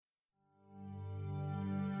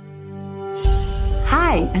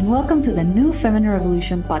Hi, and welcome to the New Feminine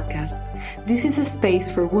Revolution podcast. This is a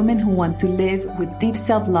space for women who want to live with deep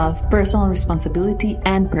self-love, personal responsibility,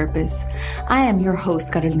 and purpose. I am your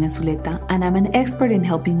host, Carolina Zuleta, and I'm an expert in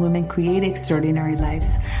helping women create extraordinary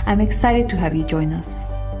lives. I'm excited to have you join us.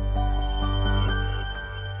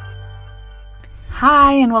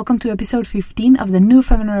 Hi, and welcome to episode 15 of the New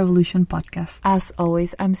Feminine Revolution podcast. As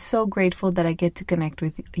always, I'm so grateful that I get to connect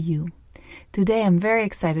with you. Today, I'm very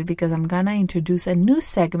excited because I'm going to introduce a new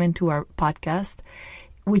segment to our podcast,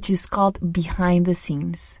 which is called Behind the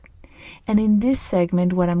Scenes. And in this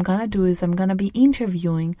segment, what I'm going to do is I'm going to be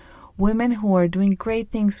interviewing women who are doing great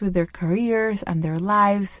things with their careers and their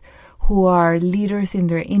lives, who are leaders in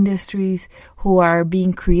their industries, who are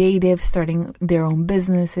being creative, starting their own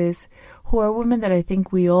businesses, who are women that I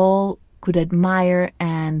think we all could admire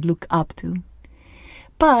and look up to.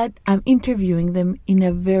 But I'm interviewing them in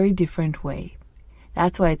a very different way.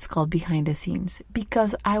 That's why it's called Behind the Scenes,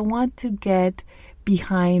 because I want to get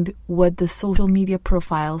behind what the social media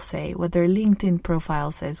profiles say, what their LinkedIn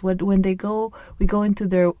profile says, when we go into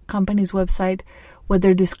their company's website, what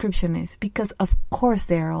their description is, because of course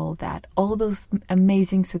they're all that, all those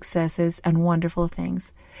amazing successes and wonderful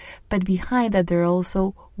things. But behind that, there are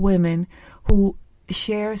also women who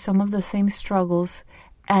share some of the same struggles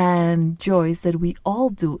and joys that we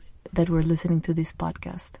all do that we're listening to this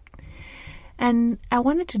podcast. And I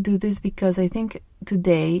wanted to do this because I think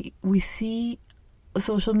today we see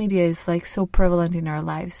social media is like so prevalent in our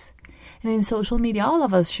lives. And in social media, all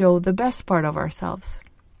of us show the best part of ourselves.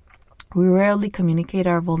 We rarely communicate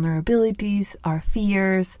our vulnerabilities, our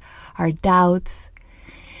fears, our doubts.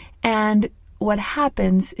 And what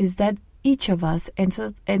happens is that each of us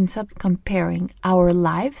ends up comparing our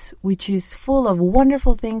lives, which is full of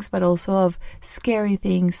wonderful things, but also of scary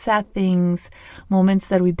things, sad things, moments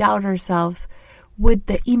that we doubt ourselves, with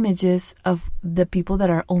the images of the people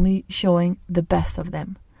that are only showing the best of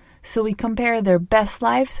them. So we compare their best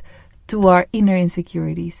lives to our inner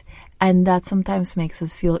insecurities, and that sometimes makes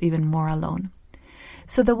us feel even more alone.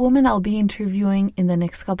 So the women I'll be interviewing in the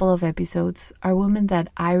next couple of episodes are women that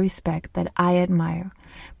I respect, that I admire,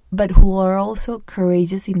 but who are also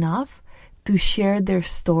courageous enough to share their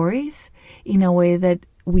stories in a way that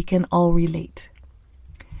we can all relate.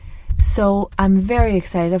 So I'm very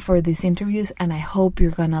excited for these interviews, and I hope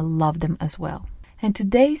you're going to love them as well. And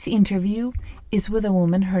today's interview is with a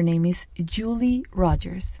woman. Her name is Julie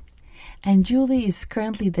Rogers. And Julie is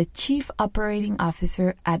currently the Chief Operating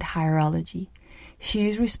Officer at Hireology. She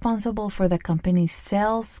is responsible for the company's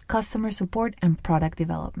sales, customer support, and product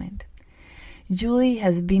development. Julie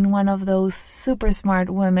has been one of those super smart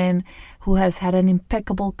women who has had an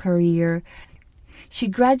impeccable career. She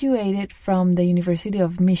graduated from the University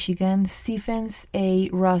of Michigan Stephens A.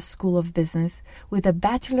 Ross School of Business with a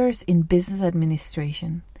bachelor's in business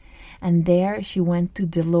administration. And there she went to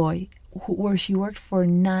Deloitte, where she worked for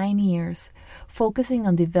 9 years, focusing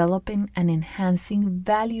on developing and enhancing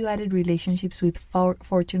value-added relationships with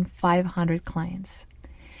Fortune 500 clients.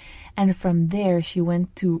 And from there, she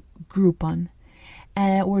went to Groupon,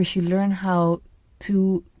 where she learned how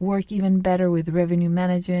to work even better with revenue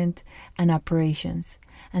management and operations.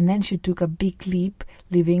 And then she took a big leap,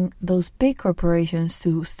 leaving those big corporations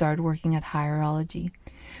to start working at Hireology,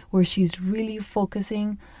 where she's really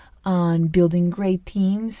focusing on building great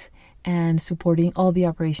teams and supporting all the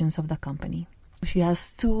operations of the company. She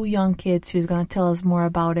has 2 young kids. She's going to tell us more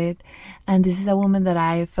about it. And this is a woman that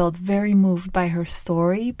I felt very moved by her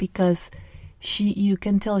story, because you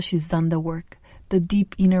can tell she's done the work, the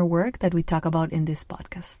deep inner work that we talk about in this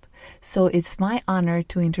podcast. So it's my honor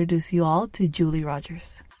to introduce you all to Julie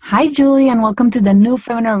Rogers. Hi, Julie, and welcome to the New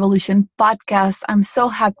Feminine Revolution podcast. I'm so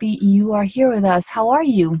happy you are here with us. How are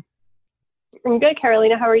you? I'm good,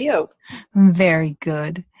 Carolina. How are you? Very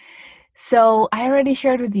good. So I already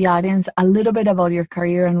shared with the audience a little bit about your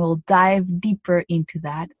career, and we'll dive deeper into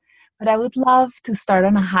that. But I would love to start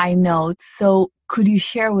on a high note. So could you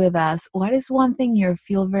share with us, what is one thing you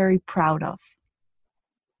feel very proud of?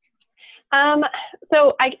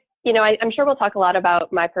 So I'm sure we'll talk a lot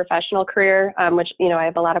about my professional career, which, I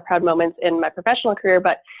have a lot of proud moments in my professional career,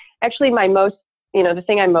 but actually the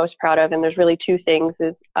thing I'm most proud of, and there's really 2 things,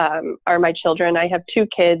 are my children. I have 2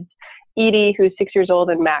 kids, Edie, who's 6 years old,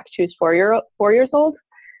 and Max, who's 4 years old.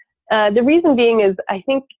 The reason being is I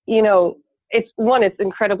think, it's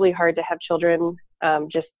incredibly hard to have children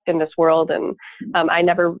just in this world. And I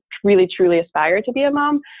never really truly aspired to be a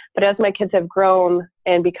mom. But as my kids have grown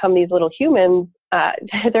and become these little humans,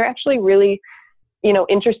 they're actually really,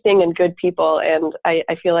 interesting and good people. And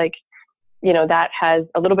I feel like, that has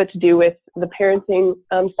a little bit to do with the parenting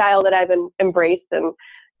style that I've embraced. And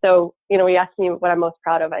So, when you ask me what I'm most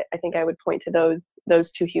proud of, I think I would point to those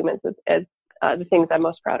two humans as the things I'm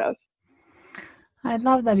most proud of. I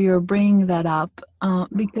love that you're bringing that up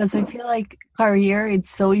because I feel like career,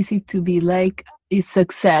 it's so easy to be like, is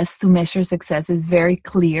success, to measure success is very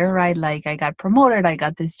clear, right? Like I got promoted, I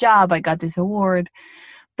got this job, I got this award.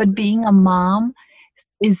 But being a mom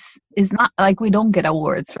is not like, we don't get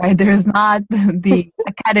awards, right? There's not the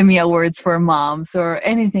Academy Awards for moms or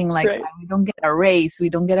anything like Right. that. We don't get a raise,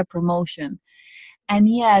 we don't get a promotion. And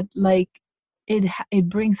yet, like, it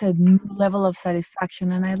brings a new level of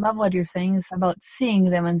satisfaction. And I love what you're saying is about seeing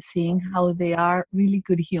them and seeing how they are really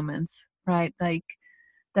good humans, right? Like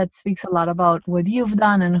that speaks a lot about what you've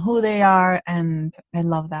done and who they are. And I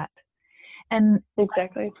love that. And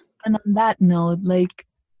exactly. And on that note, like,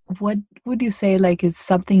 what would you say, like, is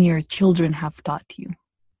something your children have taught you?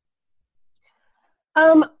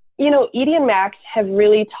 Edie and Max have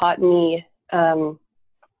really taught me to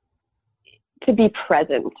be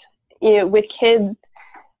present. With kids,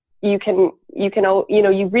 you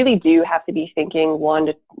really do have to be thinking 1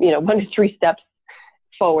 to 3 steps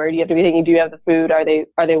forward. You have to be thinking, do you have the food? Are they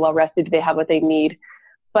well rested? Do they have what they need?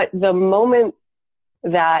 But the moments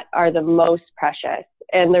that are the most precious,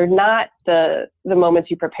 and they're not the moments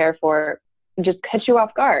you prepare for, just catch you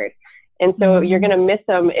off guard. And so you're going to miss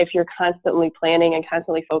them if you're constantly planning and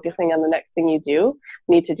constantly focusing on the next thing you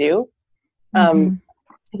need to do. So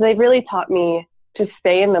they've really taught me to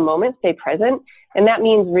stay in the moment, stay present. And that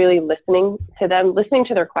means really listening to them, listening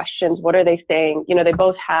to their questions. What are they saying? They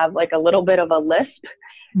both have like a little bit of a lisp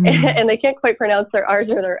and they can't quite pronounce their R's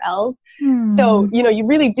or their L's. So, you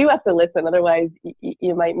really do have to listen. Otherwise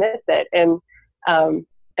you might miss it. And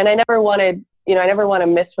I never want to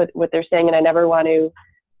miss what they're saying. And I never want to,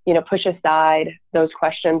 push aside those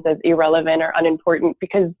questions as irrelevant or unimportant,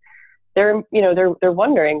 because they're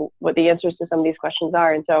wondering what the answers to some of these questions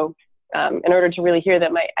are. And so, in order to really hear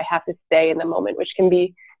them, I have to stay in the moment, which can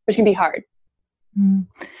be hard.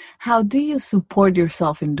 How do you support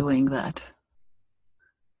yourself in doing that?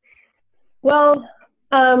 Well,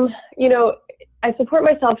 I support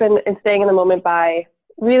myself in staying in the moment by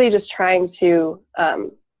really just trying to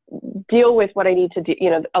deal with what I need to do.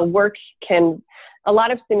 A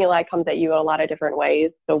lot of stimuli comes at you a lot of different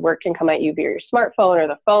ways. So work can come at you via your smartphone or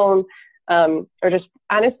the phone. Or just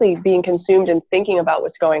honestly being consumed and thinking about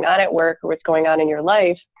what's going on at work or what's going on in your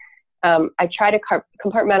life. I try to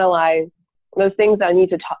compartmentalize those things that I need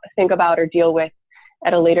to think about or deal with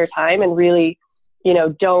at a later time, and really,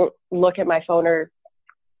 don't look at my phone or,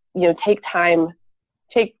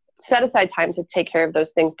 set aside time to take care of those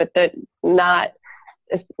things, but not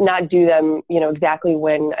do them, exactly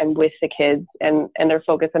when I'm with the kids and their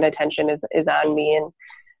focus and attention is on me.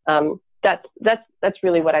 And, that's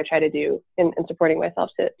really what I try to do in supporting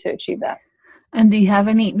myself to achieve that. And do you have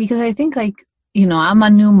any, because I think I'm a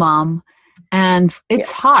new mom and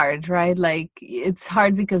it's hard, right? Like it's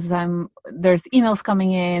hard because there's emails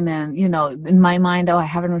coming in and, in my mind, I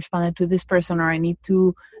haven't responded to this person or I need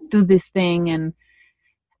to do this thing. And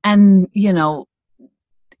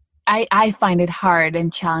I find it hard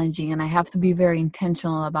and challenging and I have to be very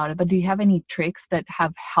intentional about it. But do you have any tricks that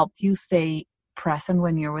have helped you stay present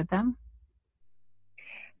when you're with them?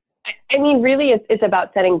 I mean, really, it's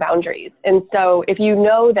about setting boundaries. And so if you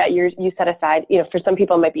know that you set aside, for some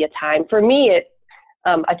people it might be a time. For me, it's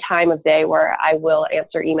a time of day where I will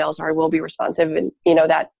answer emails or I will be responsive. And,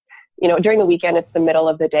 during the weekend, it's the middle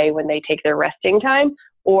of the day when they take their resting time,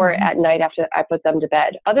 or at night after I put them to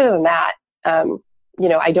bed. Other than that,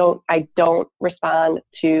 I don't respond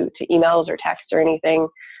to emails or texts or anything,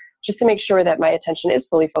 just to make sure that my attention is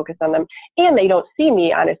fully focused on them. And they don't see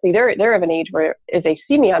me, honestly. They're of an age where if they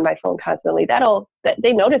see me on my phone constantly,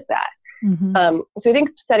 they notice that. So I think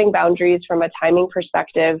setting boundaries from a timing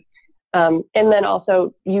perspective, and then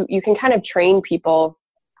also you can kind of train people.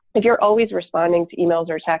 If you're always responding to emails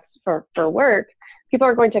or texts for work, people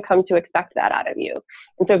are going to come to expect that out of you.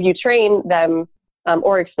 And so if you train them,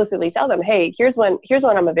 or explicitly tell them, hey, here's when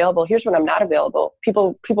I'm available, here's when I'm not available,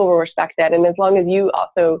 people will respect that. And as long as you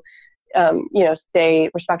also, stay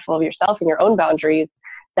respectful of yourself and your own boundaries,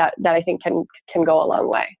 that I think can go a long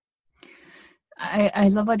way. I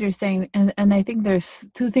love what you're saying. And I think there's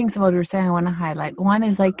two things about what you're saying I want to highlight. One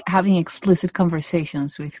is like having explicit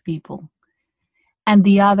conversations with people. And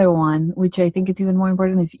the other one, which I think is even more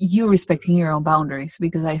important, is you respecting your own boundaries,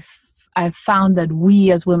 because I've found that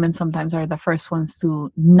we as women sometimes are the first ones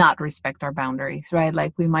to not respect our boundaries, right?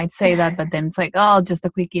 Like we might say that, but then it's like, oh, just a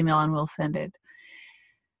quick email and we'll send it.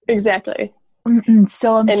 Exactly.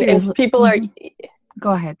 So I'm curious. And people are...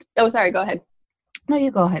 Go ahead. Oh, sorry. Go ahead. No,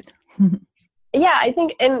 you go ahead. Yeah, I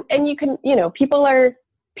think, and you can, people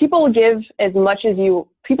people will give as much as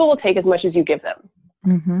people will take as much as you give them.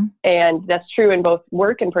 Mm-hmm. And that's true in both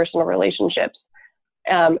work and personal relationships,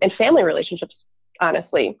 and family relationships,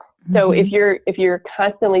 honestly. Mm-hmm. So if you're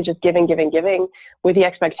constantly just giving with the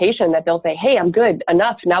expectation that they'll say, hey, I'm good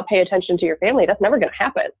enough, now pay attention to your family, that's never going to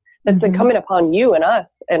happen. That's Mm-hmm. incumbent upon you and us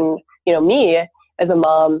and, me as a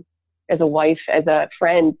mom, as a wife, as a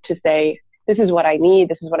friend, to say, this is what I need,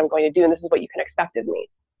 this is what I'm going to do, and this is what you can expect of me.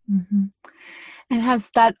 Mm-hmm. And has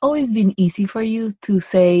that always been easy for you to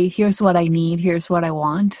say, here's what I need, here's what I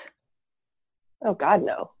want? Oh, God,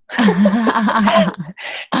 no.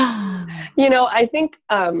 I think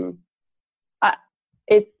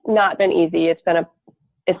it's not been easy. It's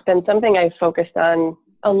been something I've focused on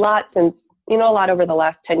a lot since, a lot over the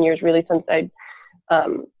last 10 years, really, since I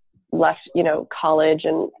left, college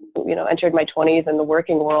and, entered my 20s in the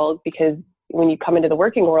working world. Because when you come into the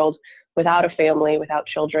working world without a family, without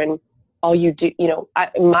children, all you do,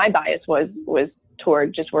 my bias was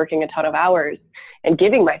toward just working a ton of hours and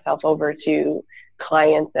giving myself over to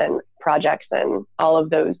clients and projects and all of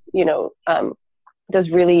those, those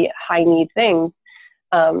really high need things.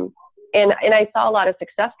 And I saw a lot of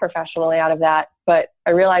success professionally out of that, but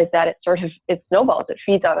I realized that it snowballs, it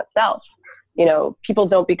feeds on itself. People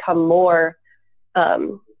don't become more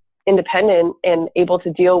independent and able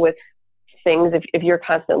to deal with things if you're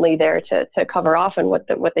constantly there to cover off on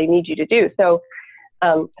what they need you to do. So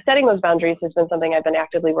setting those boundaries has been something I've been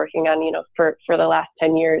actively working on, for the last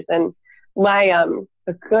 10 years. And my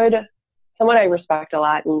someone I respect a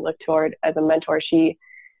lot and look toward as a mentor, she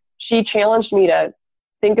challenged me to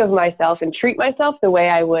think of myself and treat myself the way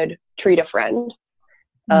I would treat a friend.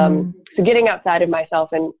 So getting outside of myself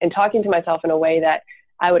and talking to myself in a way that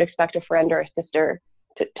I would expect a friend or a sister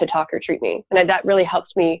to talk or treat me. And that really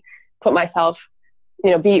helps me put myself,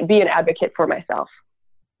 be an advocate for myself.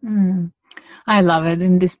 I love it.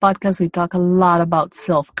 In this podcast, we talk a lot about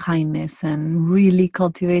self-kindness and really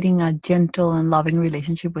cultivating a gentle and loving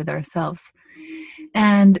relationship with ourselves.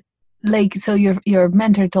 And so your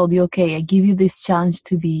mentor told you, okay, I give you this challenge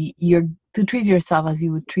to treat yourself as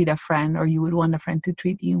you would treat a friend, or you would want a friend to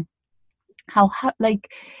treat you. How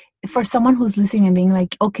for someone who's listening and being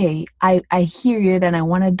like, okay, I hear it and I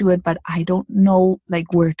want to do it, but I don't know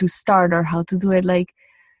where to start or how to do it.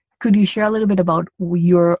 Could you share a little bit about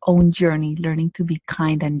your own journey, learning to be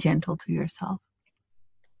kind and gentle to yourself?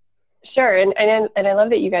 Sure. And I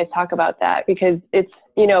love that you guys talk about that, because it's,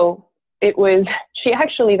 she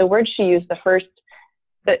actually, the word she used, the first,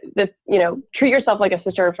 treat yourself like a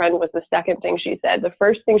sister or friend, was the second thing she said. The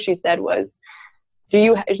first thing she said was,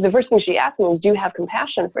 the first thing she asked me was, do you have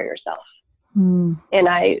compassion for yourself? And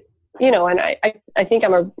I think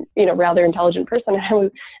I'm a, rather intelligent person.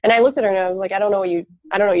 And I looked at her and I was like, I don't know what you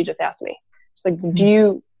just asked me. She's like,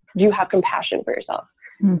 do you have compassion for yourself?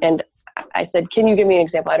 And I said, can you give me an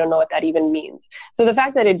example? I don't know what that even means. So the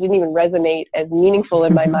fact that it didn't even resonate as meaningful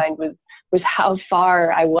in my mind was how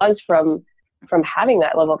far I was from having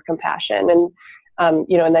that level of compassion. And,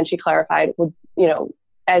 and then she clarified,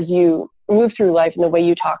 as you move through life and the way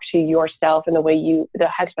you talk to yourself and the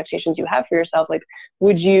expectations you have for yourself,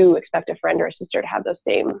 would you expect a friend or a sister to have those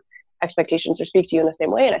same expectations or speak to you in the same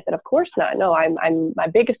way? And I said, of course not. No, I'm my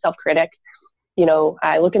biggest self-critic.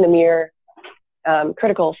 I look in the mirror,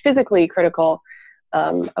 physically critical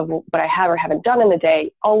of what I have or haven't done in the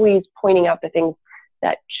day, always pointing out the things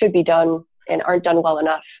that should be done and aren't done well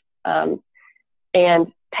enough. And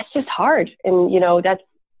that's just hard. And,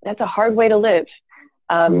 that's a hard way to live.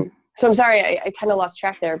 So I'm sorry, I kind of lost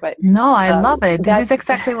track there, but no, I love it. This is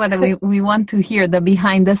exactly what we want to hear, the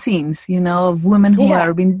behind the scenes, of women who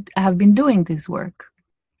have been doing this work.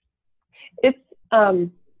 It's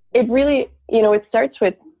it really, it starts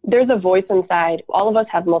with, there's a voice inside. All of us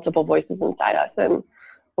have multiple voices inside us, and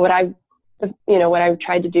what I've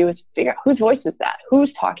tried to do is figure out whose voice is that,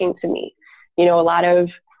 who's talking to me. A lot of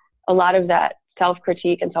that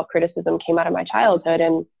self-critique and self-criticism came out of my childhood,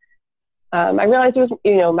 and I realized it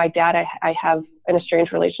was, my dad, I have an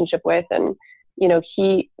estranged relationship with, and,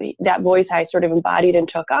 that voice I sort of embodied and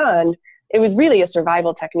took on. It was really a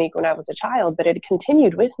survival technique when I was a child, but it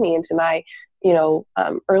continued with me into my,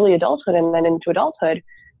 early adulthood and then into adulthood.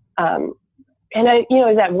 And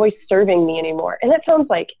is that voice serving me anymore? And that sounds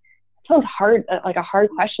hard, like a hard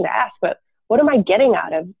question to ask, but what am I getting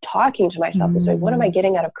out of talking to myself this way? What am I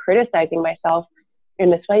getting out of criticizing myself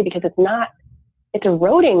in this way? Because it's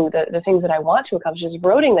eroding the things that I want to accomplish. It's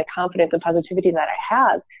eroding the confidence and positivity that I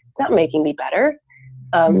have. It's not making me better.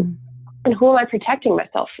 And who am I protecting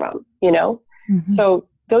myself from, So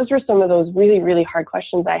those were some of those really, really hard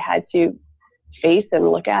questions I had to face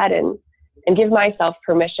and look at and give myself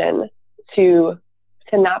permission to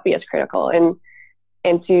not be as critical and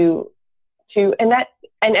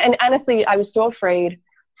honestly, I was so afraid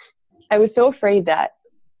that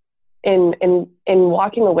in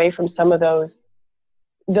walking away from some of those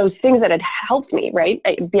things that had helped me, right?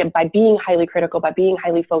 By being highly critical, by being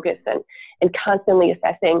highly focused and constantly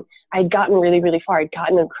assessing, I'd gotten really, really far. I'd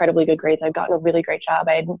gotten incredibly good grades. I'd gotten a really great job.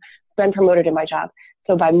 I had been promoted in my job.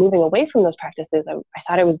 So by moving away from those practices, I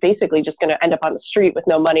thought I was basically just going to end up on the street with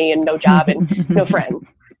no money and no job and no friends,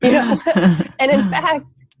 you know? And in fact,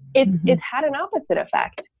 it's had an opposite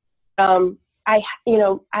effect.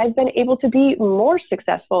 I've been able to be more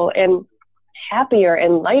successful and happier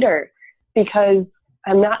and lighter because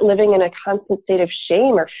I'm not living in a constant state of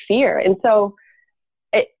shame or fear. And so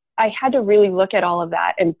I had to really look at all of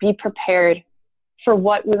that and be prepared for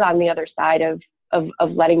what was on the other side of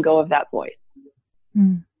letting go of that voice.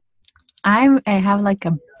 I have like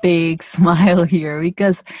a big smile here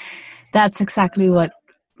because that's exactly what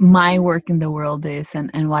my work in the world is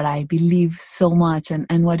and what I believe so much.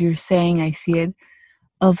 And what you're saying, I see it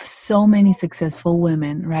of so many successful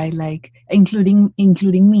women, right? Like including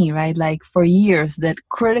me, right? Like for years, that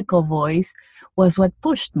critical voice was what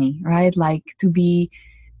pushed me, right? Like to be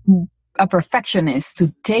a perfectionist,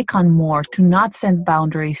 to take on more, to not set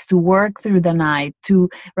boundaries, to work through the night,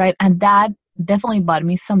 right? And that definitely bought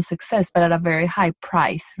me some success, but at a very high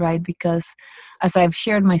price, right? Because as I've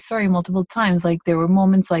shared my story multiple times, like there were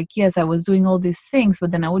moments like, yes, I was doing all these things,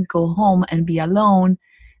 but then I would go home and be alone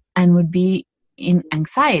and would be in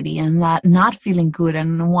anxiety and not feeling good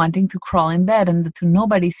and wanting to crawl in bed and to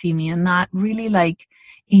nobody see me and not really like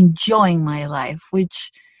enjoying my life,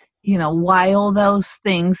 which, why all those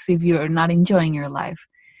things if you're not enjoying your life?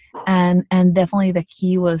 And definitely the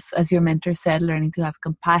key was, as your mentor said, learning to have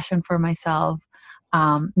compassion for myself,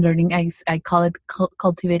 learning, I call it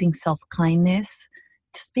cultivating self-kindness,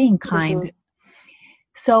 just being kind. Mm-hmm.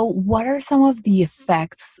 So what are some of the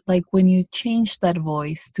effects, like when you changed that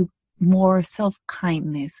voice to more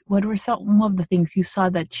self-kindness? What were some of the things you saw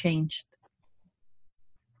that changed?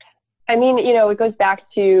 I mean, it goes back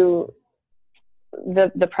to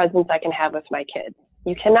the presence I can have with my kids.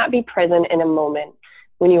 You cannot be present in a moment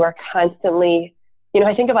when you are constantly,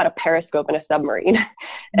 I think about a periscope in a submarine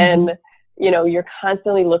and, you're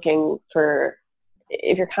constantly looking for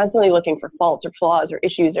faults or flaws or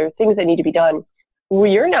issues or things that need to be done. Well,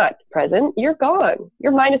 you're not present, you're gone.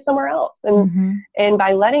 Your mind is somewhere else. And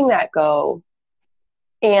by letting that go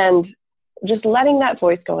and just letting that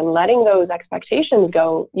voice go and letting those expectations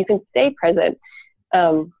go, you can stay present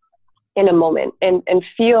in a moment and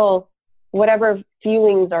feel whatever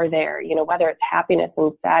feelings are there, whether it's happiness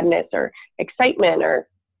and sadness or excitement or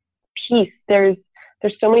peace. There's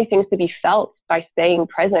so many things to be felt by staying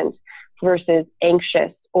present versus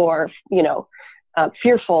anxious or,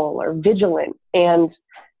 fearful or vigilant. And,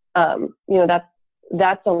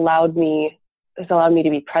 that's allowed me to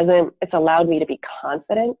be present. It's allowed me to be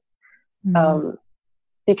confident.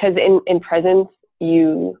 Because in presence,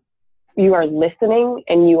 you are listening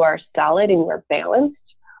and you are solid and you are balanced,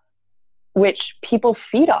 which people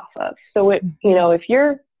feed off of. So if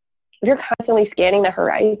you're constantly scanning the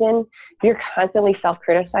horizon, if you're constantly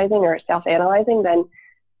self-criticizing or self-analyzing, then,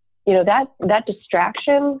 that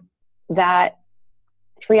distraction, that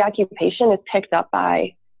preoccupation is picked up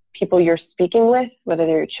by people you're speaking with, whether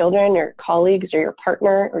they're your children or colleagues or your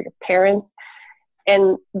partner or your parents,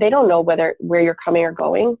 and they don't know where you're coming or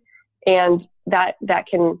going. And that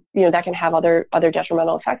can have other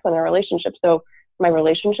detrimental effects on their relationship. So my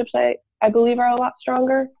relationships, I believe, are a lot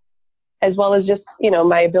stronger, as well as just,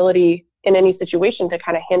 my ability in any situation to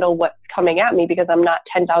kind of handle what's coming at me because I'm not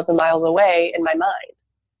 10,000 miles away in my mind.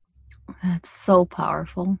 That's so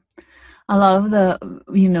powerful. I love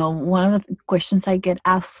one of the questions I get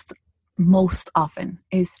asked most often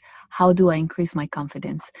is, how do I increase my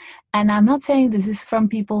confidence? And I'm not saying this is from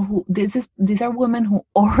people these are women who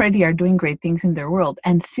already are doing great things in their world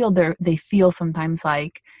and still they feel sometimes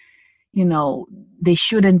like, they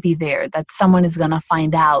shouldn't be there, that someone is going to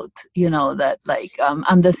find out, that like,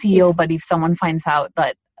 I'm the CEO, but if someone finds out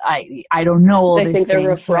that I don't know all these things. They think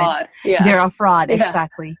they're a fraud. Right? Yeah. They're a fraud, yeah.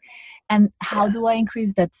 Exactly. And how do I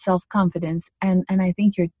increase that self-confidence? And I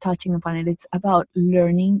think you're touching upon it. It's about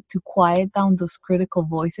learning to quiet down those critical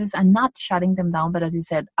voices and not shutting them down, but as you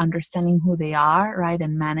said, understanding who they are, right?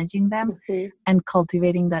 And managing them and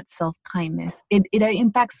cultivating that self-kindness. It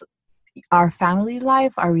impacts our family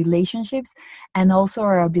life, our relationships, and also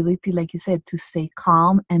our ability, like you said, to stay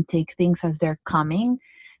calm and take things as they're coming,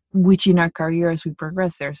 which in our career, as we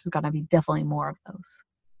progress, there's going to be definitely more of those.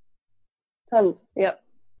 Yep.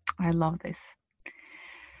 I love this.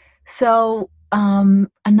 So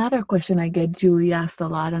Another question I get Julie asked a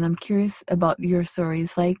lot, and I'm curious about your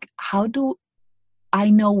stories. Like, how do I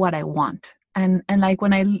know what I want? And like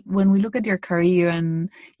when we look at your career and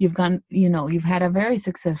you've gone, you've had a very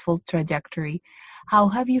successful trajectory. How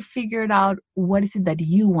have you figured out what is it that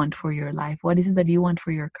you want for your life? What is it that you want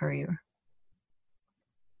for your career?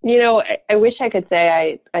 I wish I could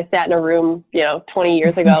say I sat in a room, 20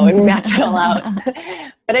 years ago and mapped it all out,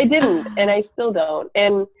 but I didn't, and I still don't.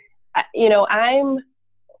 And,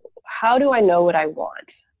 how do I know what I want?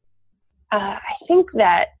 I think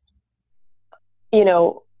that,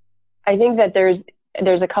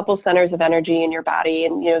 there's a couple centers of energy in your body,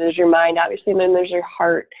 and, there's your mind, obviously, and then there's your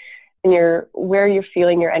heart and where you're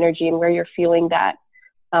feeling your energy and where you're feeling that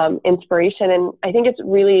inspiration. And I think it's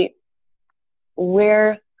really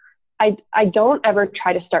where I don't ever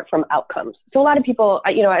try to start from outcomes. So a lot of people,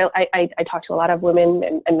 I talk to a lot of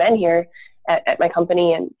women and men here at my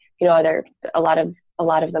company, and, there a lot of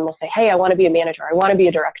them will say, hey, I want to be a manager. I want to be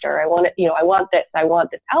a director. I want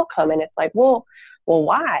this outcome. And it's like, well,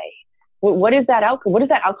 why? What is that outcome? What does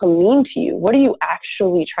that outcome mean to you? What are you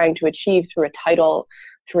actually trying to achieve through a title,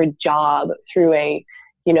 through a job, through a,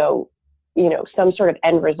 some sort of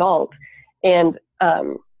end result? And,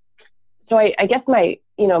 so I guess my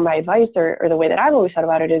advice or the way that I've always thought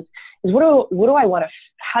about it is what do I want to,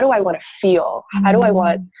 how do I want to feel? How do I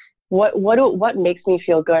want, what makes me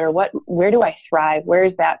feel good, or where do I thrive? Where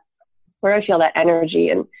do I feel that energy?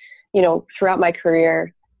 And, throughout my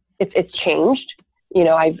career, it's changed.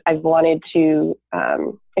 I've wanted to,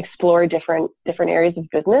 explore different areas of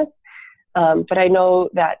business. But I know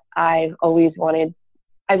that I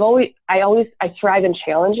thrive in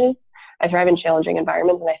challenges. I thrive in challenging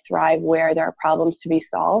environments, and I thrive where there are problems to be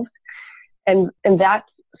solved. And that's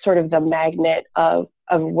sort of the magnet of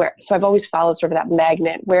where, so I've always followed sort of that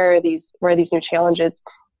magnet. Where are these new challenges,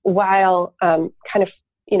 while, kind of,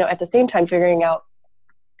 at the same time figuring out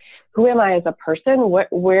who am I as a person?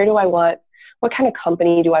 Where do I want, what kind of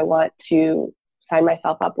company do I want to sign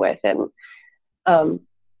myself up with? And,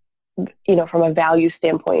 from a value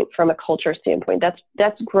standpoint, from a culture standpoint,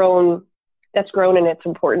 that's grown in its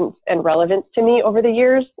importance and relevance to me over the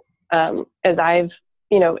years, as I've,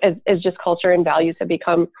 as just culture and values have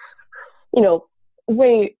become,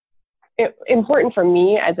 way important for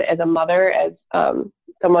me as a mother, as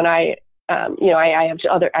someone I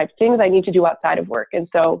have things I need to do outside of work. And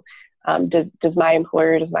so does my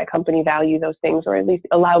employer, does my company value those things, or at least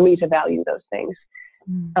allow me to value those things?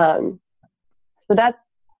 So that's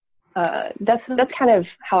kind of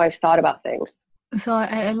how I've thought about things. So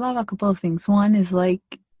I love a couple of things. One is like,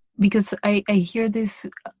 because I hear this,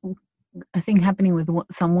 I think happening with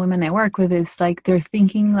some women I work with, is like, they're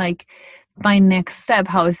thinking like, my next step,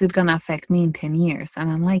 how is it going to affect me in 10 years? And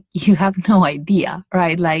I'm like, you have no idea,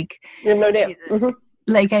 right? Like, you have no idea. Mm-hmm.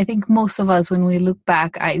 Like, I think most of us, when we look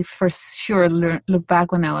back, I for sure look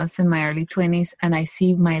back when I was in my early 20s and I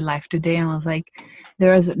see my life today and I was like,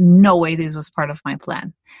 there is no way this was part of my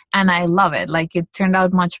plan. And I love it. Like, it turned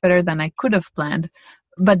out much better than I could have planned,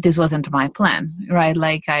 but this wasn't my plan, right?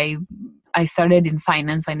 Like, I started in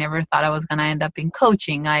finance. I never thought I was going to end up in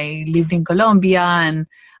coaching. I lived in Colombia and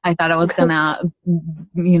I thought I was going to,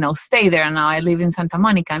 stay there. And now I live in Santa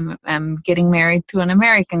Monica. I'm getting married to an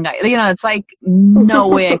American guy. It's like, no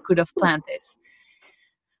way I could have planned this.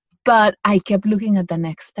 But I kept looking at the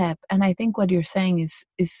next step. And I think what you're saying is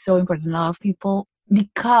so important. A lot of people,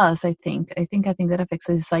 because I think that affects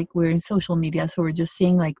us, is like, we're in social media, so we're just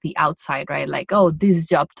seeing like the outside, right? Like, oh, this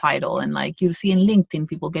job title, and like you see in LinkedIn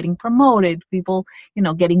people getting promoted, people,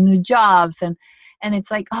 getting new jobs, and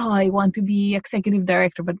it's like, oh, I want to be executive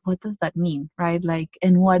director, but what does that mean, right? Like,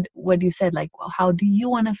 and what you said, like, well, how do you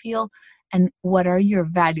want to feel, and what are your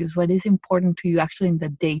values? What is important to you actually in the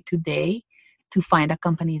day to day to find a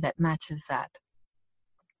company that matches that?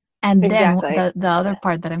 And exactly. Then the other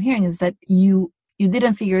part that I'm hearing is that you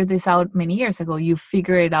didn't figure this out many years ago. You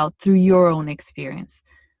figure it out through your own experience.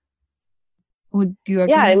 Would you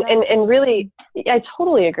agree? Yeah, and really, I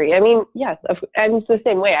totally agree. I mean, yes, and it's the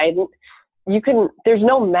same way. There's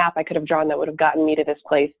no map I could have drawn that would have gotten me to this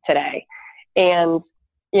place today. And,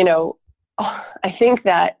 I think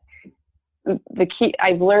that the key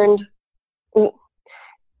I've learned,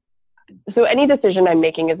 so any decision I'm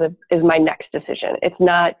making is my next decision. It's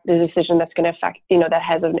not the decision that's going to affect, that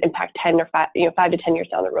has an impact 5 to 10 years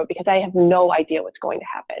down the road, because I have no idea what's going to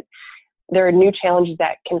happen. There are new challenges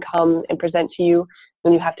that can come and present to you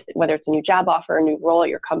when you have to, whether it's a new job offer, a new role at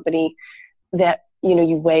your company, that,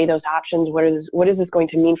 you weigh those options. What is this going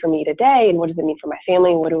to mean for me today? And what does it mean for my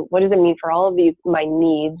family? What does it mean for all of my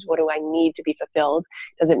needs? What do I need to be fulfilled?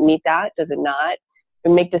 Does it meet that? Does it not?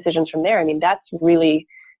 make decisions from there. I mean, that's really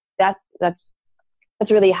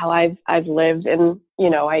how I've lived. And,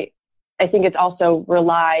 I think it's also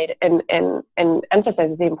relied and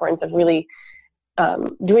emphasizes the importance of really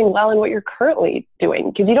doing well in what you're currently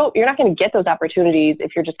doing, because you're not going to get those opportunities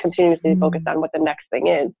if you're just continuously focused on what the next thing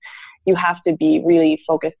is. You have to be really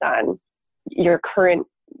focused on your current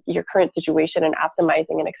situation and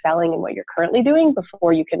optimizing and excelling in what you're currently doing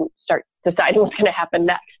before you can start deciding what's going to happen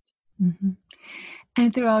next. Mm-hmm.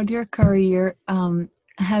 And throughout your career,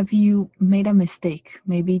 have you made a mistake?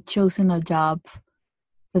 Maybe chosen a job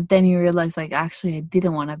that then you realize, like, actually, I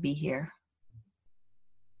didn't want to be here?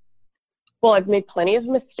 Well, I've made plenty of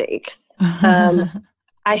mistakes. I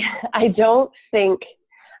don't think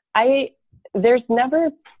there's not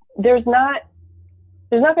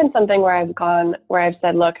been something where I've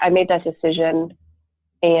said, look, I made that decision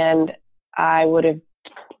and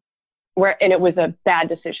and it was a bad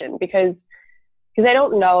decision because I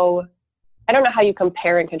don't know how you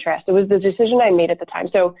compare and contrast. It was the decision I made at the time.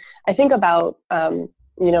 So I think about,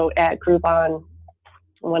 at Groupon,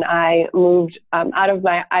 when I moved I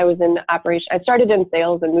was in operation. I started in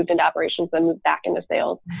sales and moved into operations, then moved back into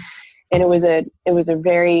sales. And it was a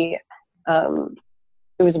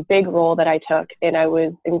big role that I took, and I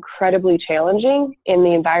was incredibly challenging in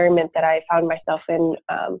the environment that I found myself in.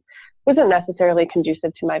 Wasn't necessarily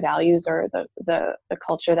conducive to my values or the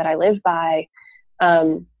culture that I live by.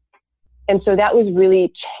 And so that was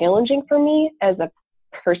really challenging for me as a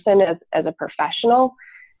person, as a professional.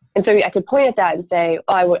 And so I could point at that and say,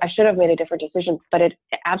 oh, I should have made a different decision, but it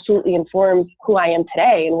absolutely informs who I am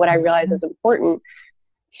today and what I realize is important.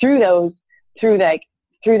 Through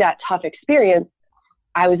that tough experience,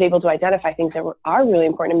 I was able to identify things that are really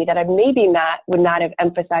important to me that I maybe would not have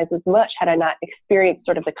emphasized as much had I not experienced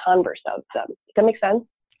sort of the converse of them. Does that make sense?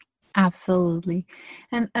 Absolutely.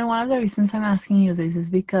 And one of the reasons I'm asking you this is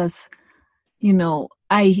because,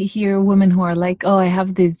 I hear women who are like, oh, I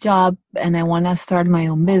have this job and I want to start my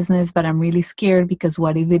own business, but I'm really scared because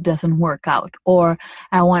what if it doesn't work out? Or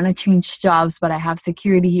I want to change jobs, but I have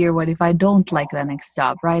security here. What if I don't like the next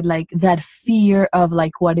job, right? Like that fear of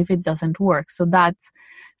like, what if it doesn't work? So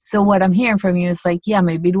what I'm hearing from you is like, yeah,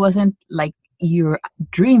 maybe it wasn't like your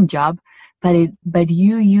dream job, but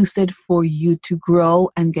you used it for you to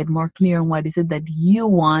grow and get more clear on what is it that you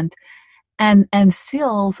want. And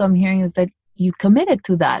still, so I'm hearing is that you committed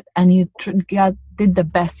to that and you did the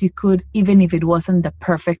best you could, even if it wasn't the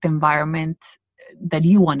perfect environment that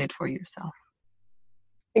you wanted for yourself.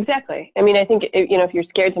 Exactly. I mean, I think, if you're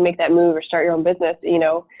scared to make that move or start your own business,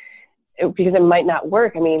 because it might not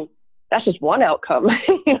work. I mean, that's just one outcome,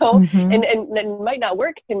 mm-hmm. and it might not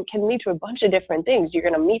work can lead to a bunch of different things. You're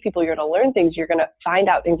going to meet people, you're going to learn things, you're going to find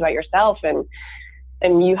out things about yourself. And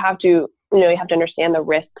you have to understand the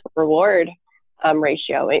risk reward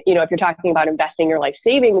ratio. If you're talking about investing your life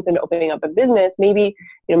savings and opening up a business, maybe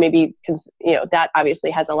that obviously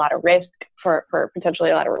has a lot of risk for potentially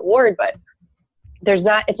a lot of reward, but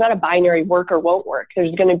it's not a binary work or won't work.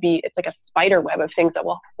 It's like a spider web of things that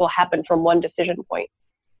will happen from one decision point.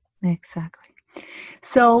 Exactly.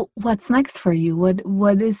 So what's next for you?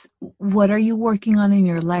 What are you working on in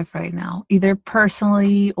your life right now, either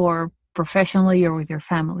personally or professionally or with your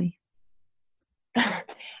family?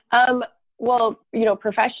 Well,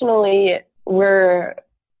 professionally, I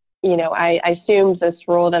assumed this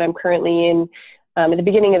role that I'm currently in at the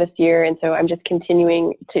beginning of this year. And so I'm just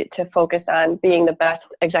continuing to focus on being the best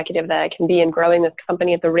executive that I can be and growing this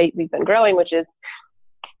company at the rate we've been growing, which is,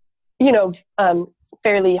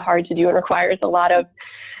 fairly hard to do and requires a lot of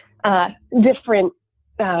different,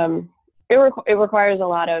 it requires a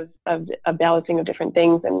lot of a balancing of different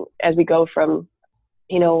things. And as we go from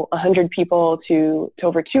 100 people to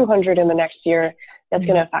over 200 in the next year, that's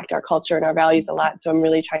going to affect our culture and our values a lot. So I'm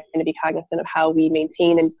really trying to be cognizant of how we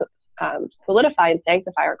maintain and solidify and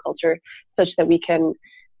sanctify our culture such that we can,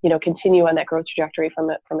 continue on that growth trajectory from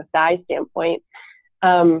a size standpoint.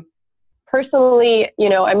 Personally,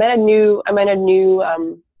 I've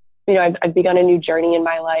begun a new journey in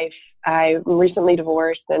my life. I'm recently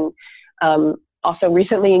divorced and also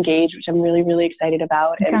recently engaged, which I'm really, really excited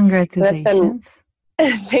about. And congratulations. So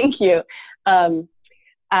thank you.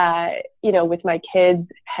 With my kids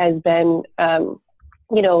has been,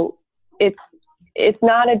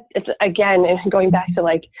 it's again, going back to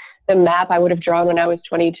like the map I would have drawn when I was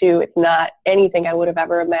 22, it's not anything I would have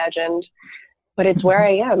ever imagined, but it's where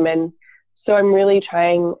I am. And so I'm really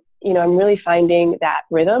trying, I'm really finding that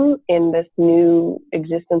rhythm in this new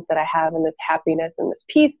existence that I have and this happiness and this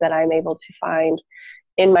peace that I'm able to find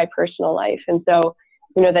in my personal life. And so,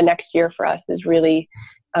 the next year for us is really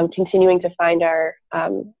continuing to find our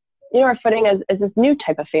our footing as this new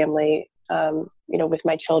type of family, with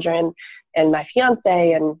my children and my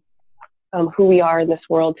fiance, and who we are in this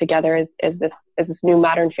world together as this new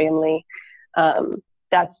modern family.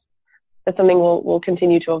 That's something we'll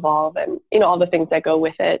continue to evolve, and all the things that go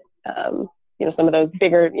with it. Some of those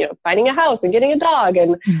bigger, finding a house and getting a dog,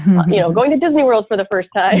 and going to Disney World for the first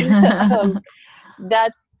time.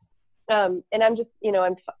 And I'm just,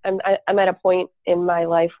 I'm at a point in my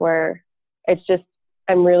life where it's just,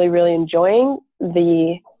 I'm really, really enjoying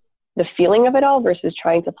the feeling of it all versus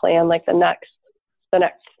trying to plan like the next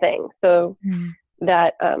thing. So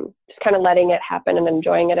that just kind of letting it happen and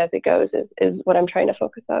enjoying it as it goes is what I'm trying to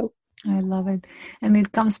focus on. I love it. And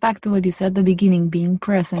it comes back to what you said at the beginning, being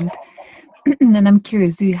present. And I'm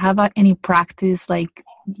curious, do you have any practice, like,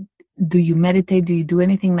 do you meditate? Do you do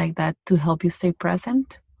anything like that to help you stay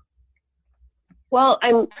present? Well,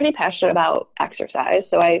 I'm pretty passionate about exercise.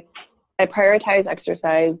 So I prioritize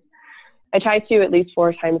exercise. I try to at least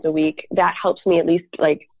 4 times a week. That helps me at least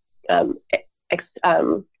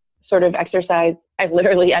sort of exercise. I've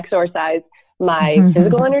literally exorcised my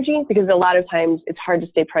physical energy, because a lot of times it's hard to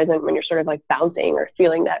stay present when you're sort of like bouncing or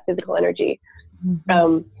feeling that physical energy.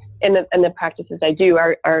 And the practices I do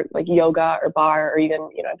are like yoga or bar, or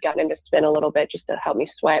even, I've gotten into spin a little bit just to help me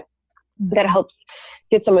sweat. That helps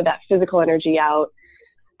get some of that physical energy out.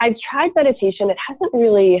 I've tried meditation. It hasn't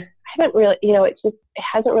really, it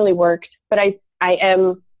hasn't really worked, but I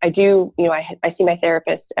see my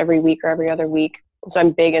therapist every week or every other week. So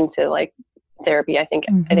I'm big into like therapy. I think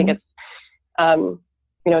it's,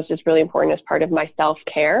 it's just really important as part of my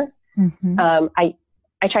self-care. I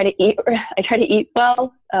try to eat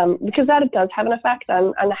well, because that does have an effect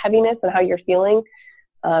on the heaviness and how you're feeling.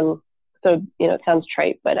 So, it sounds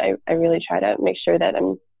trite, but I really try to make sure that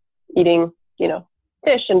I'm eating,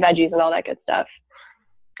 fish and veggies and all that good stuff,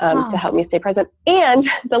 to help me stay present. And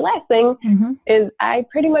the last thing is I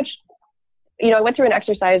pretty much, I went through an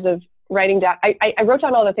exercise of writing down, I wrote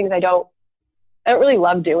down all the things I don't really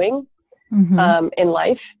love doing, in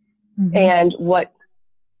life, and what,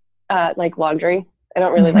 like laundry. I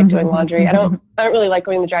don't really like doing laundry. I don't really like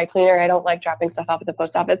going to the dry cleaner. I don't like dropping stuff off at the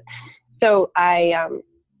post office. So I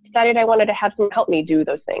decided I wanted to have someone help me do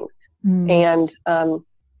those things. And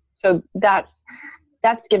so that's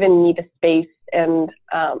given me the space and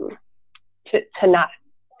to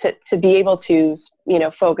be able to,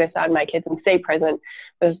 focus on my kids and stay present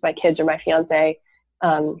with my kids or my fiance,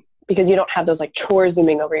 because you don't have those like chores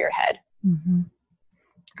looming over your head.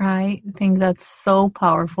 I think that's so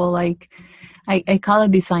powerful. Like I call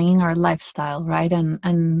it designing our lifestyle, right?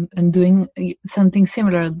 And doing something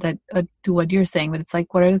similar that to what you're saying, but it's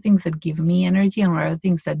like, what are the things that give me energy and what are the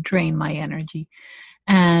things that drain my energy?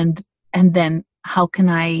 And then how can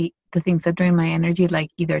the things that drain my energy,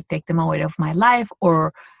 like either take them away of my life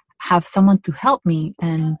or have someone to help me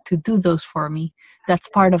and to do those for me. That's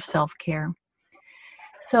part of self-care.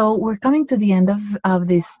 So we're coming to the end of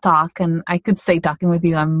this talk, and I could stay talking with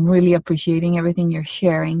you. I'm really appreciating everything you're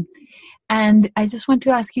sharing. And I just want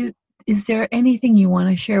to ask you, is there anything you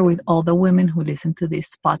want to share with all the women who listen to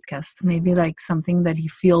this podcast? Maybe like something that you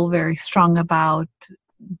feel very strong about,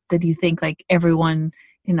 that you think like everyone,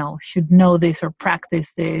 should know this or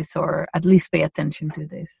practice this or at least pay attention to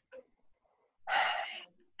this?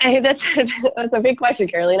 That's a big question,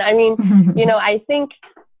 Caroline. I mean, I think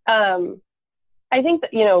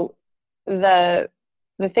that,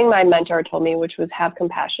 the thing my mentor told me, which was have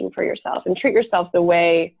compassion for yourself and treat yourself the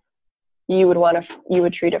way you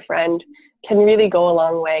would treat a friend, can really go a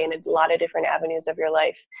long way in a lot of different avenues of your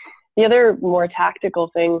life. The other more tactical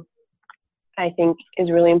thing I think is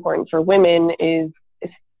really important for women is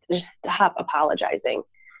just stop apologizing.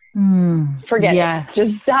 Forget it.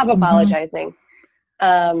 Just stop apologizing.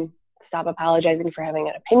 Stop apologizing for having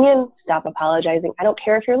an opinion. Stop apologizing. I don't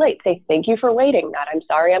care if you're late. Say thank you for waiting, not I'm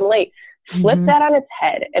sorry I'm late. Flip that on its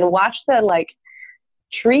head and watch the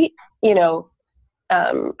treat,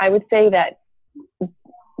 I would say that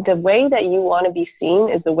the way that you want to be seen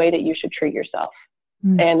is the way that you should treat yourself.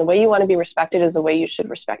 And the way you want to be respected is the way you should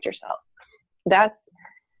respect yourself. That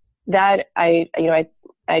I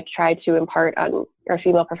try to impart on our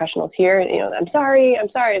female professionals here. I'm sorry.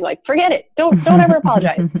 Like, forget it. Don't ever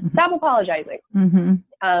apologize. Stop apologizing.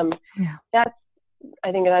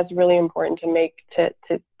 I think that's really important to make, to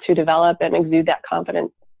develop and exude that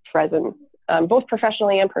confident presence, both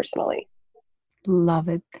professionally and personally. Love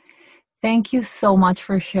it. Thank you so much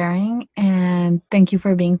for sharing, and thank you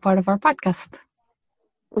for being part of our podcast.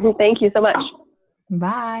 Thank you so much.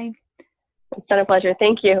 Bye. It's been a pleasure.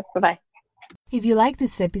 Thank you. Bye-bye. If you like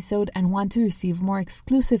this episode and want to receive more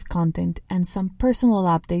exclusive content and some personal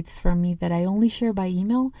updates from me that I only share by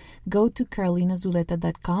email, go to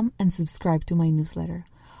carolinazuleta.com and subscribe to my newsletter.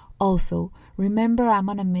 Also, remember I'm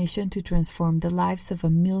on a mission to transform the lives of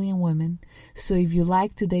 1 million women. So if you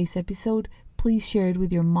like today's episode, please share it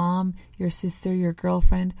with your mom, your sister, your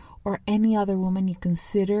girlfriend, or any other woman you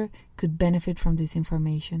consider could benefit from this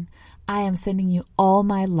information. I am sending you all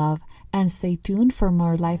my love, and stay tuned for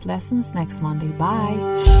more life lessons next Monday.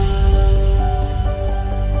 Bye!